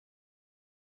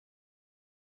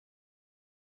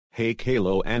Hey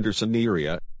Caillou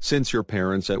Andersoneria, since your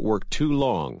parents at work too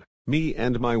long, me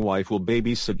and my wife will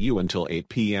babysit you until 8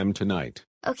 p.m. tonight.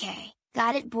 Okay,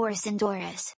 got it, Boris and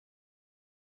Doris.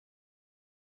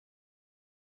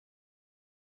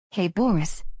 Hey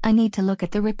Boris, I need to look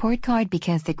at the report card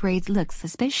because the grades look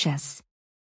suspicious.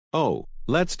 Oh,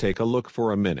 let's take a look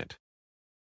for a minute.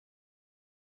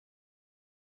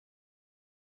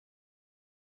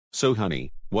 So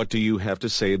honey, what do you have to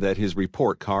say that his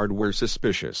report card were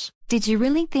suspicious? Did you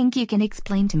really think you can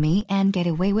explain to me and get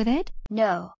away with it?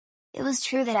 No. It was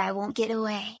true that I won't get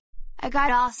away. I got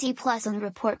all C+ on the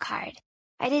report card.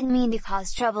 I didn't mean to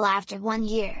cause trouble after 1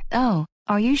 year. Oh,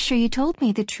 are you sure you told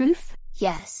me the truth?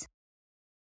 Yes.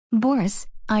 Boris,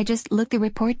 I just looked the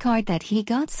report card that he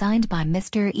got signed by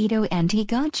Mr. Ito and he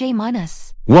got J-.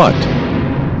 What?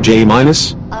 J-?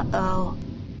 Uh-oh.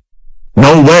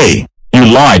 No way! You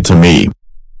lied to me!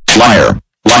 Liar,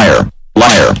 liar,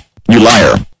 liar, you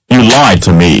liar, you lied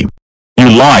to me. You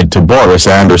lied to Boris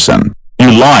Anderson. You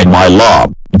lied, my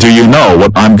love. Do you know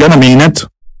what I'm gonna mean it?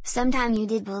 Sometime you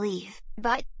did believe,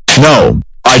 but... No,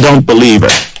 I don't believe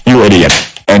it, you idiot.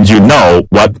 And you know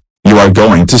what? You are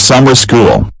going to summer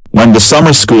school. When the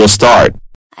summer school start?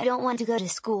 I don't want to go to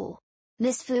school.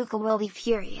 Miss Fuka will be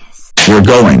furious. You're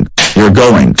going,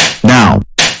 now.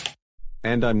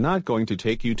 And I'm not going to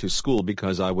take you to school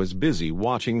because I was busy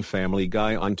watching Family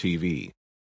Guy on TV.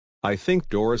 I think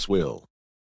Doris will.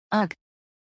 Ugh.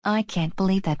 I can't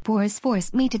believe that Boris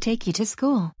forced me to take you to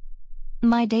school.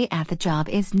 My day at the job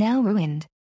is now ruined.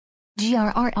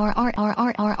 Doris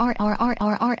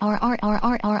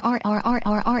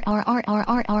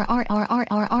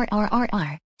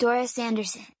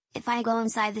Anderson, if I go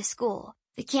inside the school,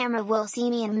 the camera will see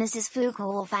me and Mrs. Fuka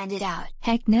will find it out.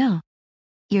 Heck no.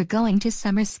 You're going to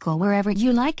summer school wherever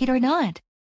you like it or not.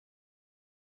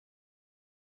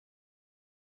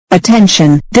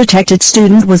 Attention, detected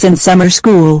student was in summer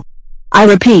school. I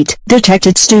repeat,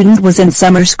 detected student was in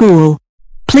summer school.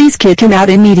 Please kick him out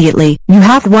immediately. You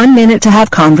have 1 minute to have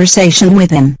conversation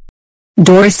with him.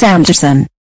 Doris Anderson.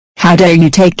 How dare you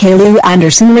take Caillou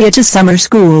Andersoneria to summer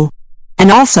school?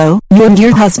 And also, you and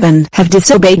your husband have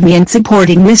disobeyed me in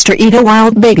supporting Mr. Ito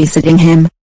while babysitting him.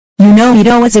 You know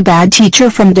Ito is a bad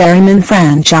teacher from Dairyman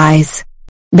franchise.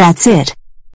 That's it.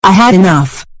 I had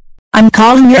enough. I'm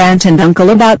calling your aunt and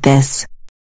uncle about this.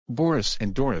 Boris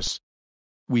and Doris.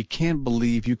 We can't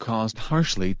believe you caused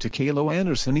harshly to Caillou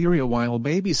Andersoneria while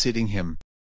babysitting him.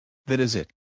 That is it.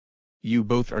 You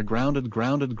both are grounded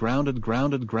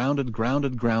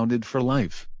for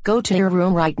life. Go to your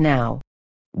room right now.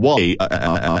 Why?